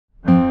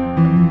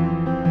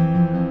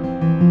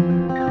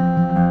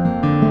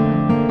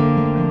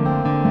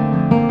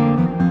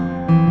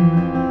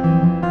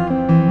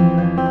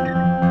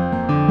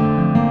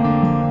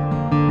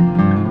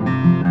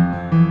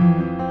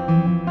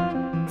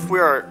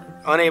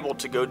unable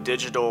to go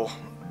digital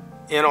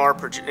in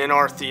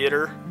our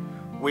theater,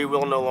 we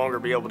will no longer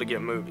be able to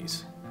get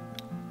movies.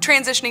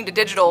 Transitioning to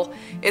digital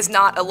is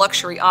not a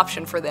luxury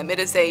option for them. It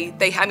is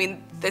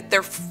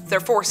they're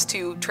forced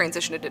to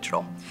transition to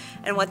digital.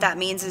 And what that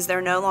means is they're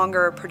no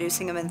longer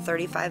producing them in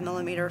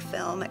 35mm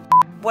film.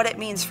 What it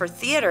means for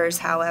theaters,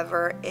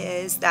 however,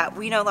 is that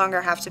we no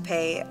longer have to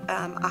pay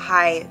a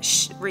high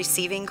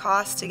receiving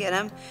cost to get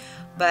them,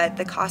 but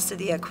the cost of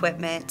the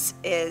equipment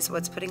is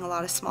what's putting a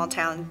lot of small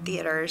town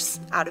theaters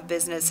out of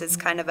business. It's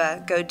kind of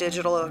a go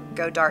digital or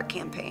go dark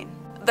campaign.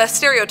 The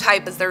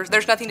stereotype is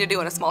there's nothing to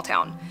do in a small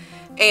town.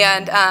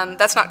 And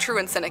that's not true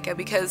in Seneca,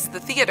 because the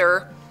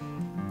theater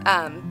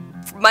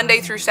Monday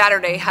through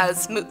Saturday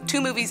has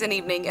 2 movies an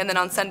evening, and then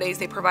on Sundays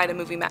they provide a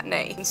movie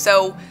matinee. And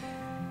so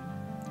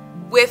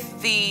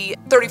with the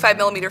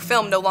 35mm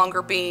film no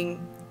longer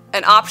being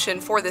an option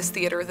for this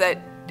theater,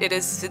 that it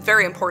is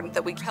very important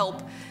that we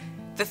help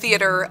the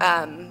theater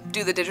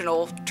do the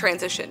digital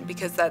transition,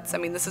 because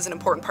this is an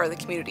important part of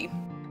the community.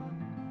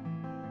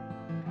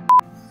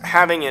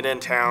 Having it in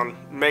town,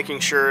 making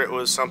sure it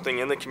was something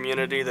in the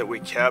community that we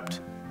kept,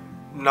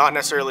 not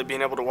necessarily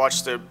being able to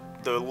watch the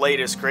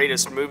latest,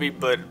 greatest movie,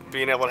 but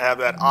being able to have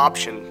that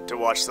option to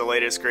watch the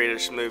latest,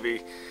 greatest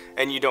movie,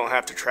 and you don't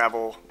have to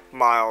travel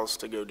miles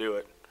to go do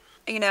it.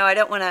 You know, I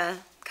don't want to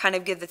kind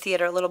of give the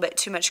theater a little bit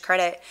too much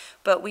credit,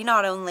 but we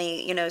not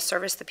only,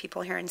 service the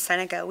people here in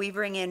Seneca, we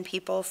bring in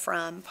people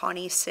from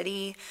Pawnee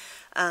City,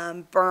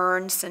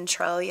 Bern,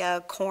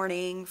 Centralia,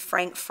 Corning,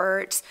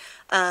 Frankfurt,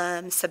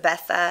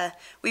 Sabetha.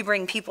 We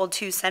bring people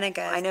to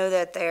Seneca. I know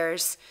that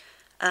there's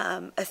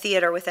a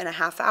theater within a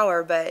half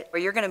hour, but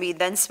you're going to be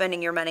then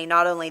spending your money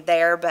not only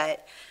there,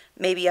 but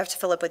maybe you have to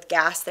fill up with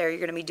gas there. You're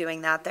going to be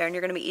doing that there, and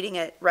you're going to be eating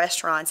at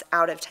restaurants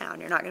out of town.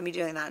 You're not going to be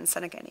doing that in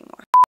Seneca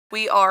anymore.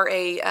 We are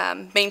a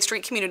Main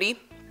Street community.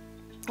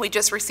 We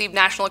just received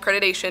national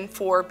accreditation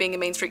for being a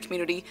Main Street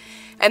community,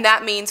 and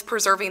that means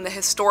preserving the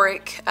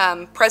historic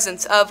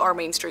presence of our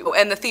Main Street,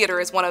 and the theater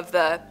is one of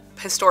the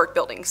historic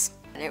buildings.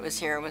 It was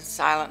here with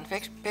silent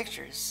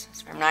pictures.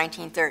 It's from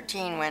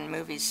 1913 when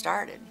movies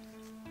started.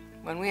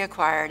 When we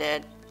acquired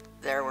it,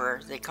 there were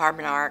the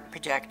carbon arc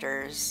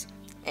projectors,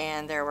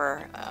 and there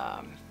were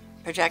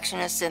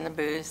projectionists in the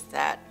booth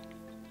that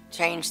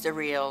changed the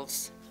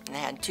reels. And they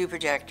had 2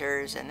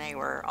 projectors, and they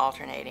were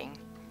alternating.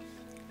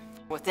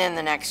 Within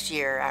the next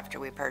year after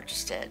we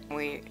purchased it,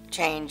 we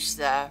changed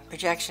the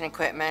projection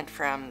equipment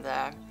from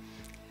the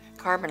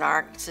carbon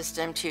arc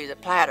system to the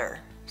platter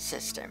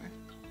system,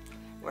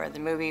 where the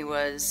movie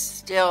was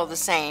still the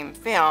same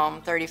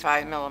film,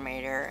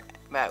 35mm,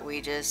 but we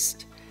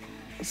just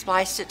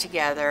spliced it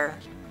together,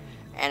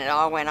 and it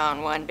all went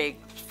on one big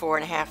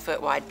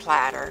 4.5-foot wide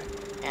platter,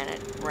 and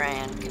it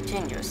ran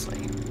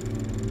continuously.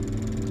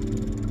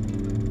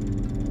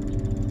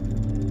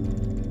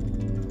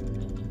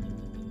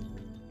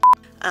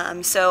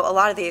 So a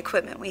lot of the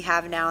equipment we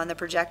have now in the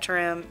projector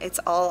room, it's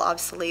all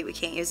obsolete. We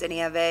can't use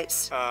any of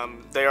it.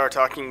 They are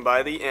talking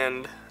by the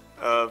end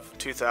of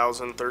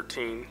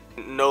 2013,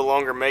 no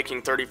longer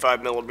making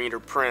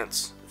 35mm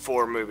prints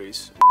for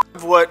movies.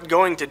 What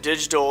going to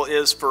digital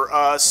is for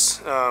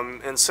us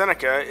in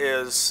Seneca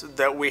is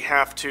that we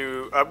have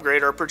to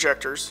upgrade our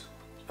projectors.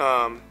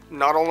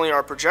 Not only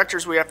our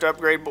projectors we have to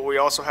upgrade, but we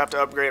also have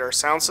to upgrade our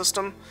sound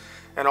system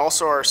and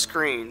also our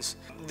screens.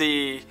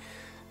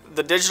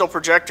 The digital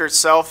projector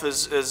itself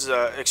is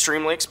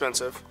extremely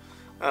expensive,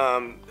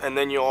 and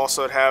then you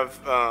also have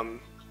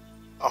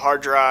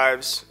hard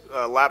drives,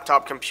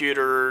 laptop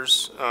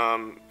computers,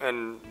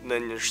 and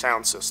then your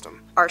sound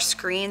system. Our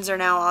screens are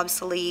now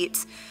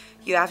obsolete.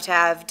 You have to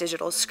have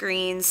digital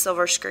screens,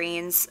 silver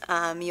screens.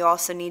 You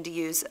also need to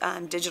use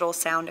digital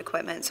sound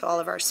equipment, so all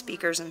of our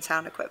speakers and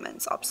sound equipment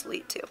is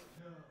obsolete too.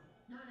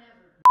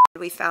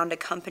 We found a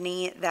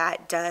company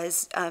that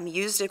does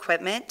used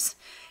equipment,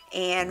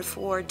 and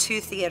for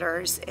 2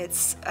 theaters,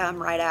 it's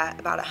right at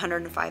about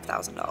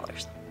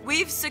 $105,000.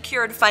 We've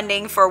secured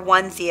funding for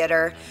 1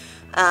 theater,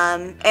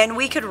 and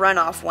we could run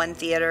off 1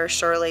 theater,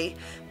 surely,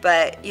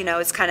 but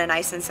it's kind of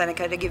nice in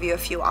Seneca to give you a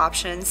few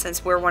options,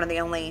 since we're one of the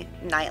only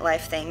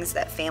nightlife things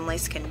that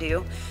families can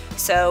do.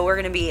 So we're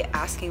going to be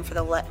asking for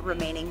the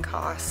remaining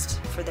cost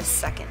for the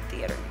 2nd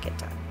theater to get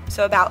done,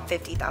 so about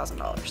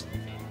 $50,000.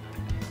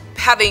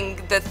 Having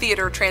the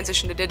theater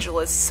transition to digital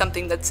is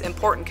something that's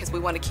important, because we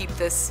want to keep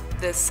this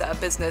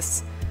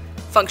business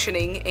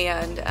functioning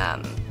and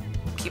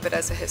keep it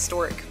as a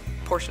historic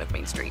portion of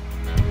Main Street.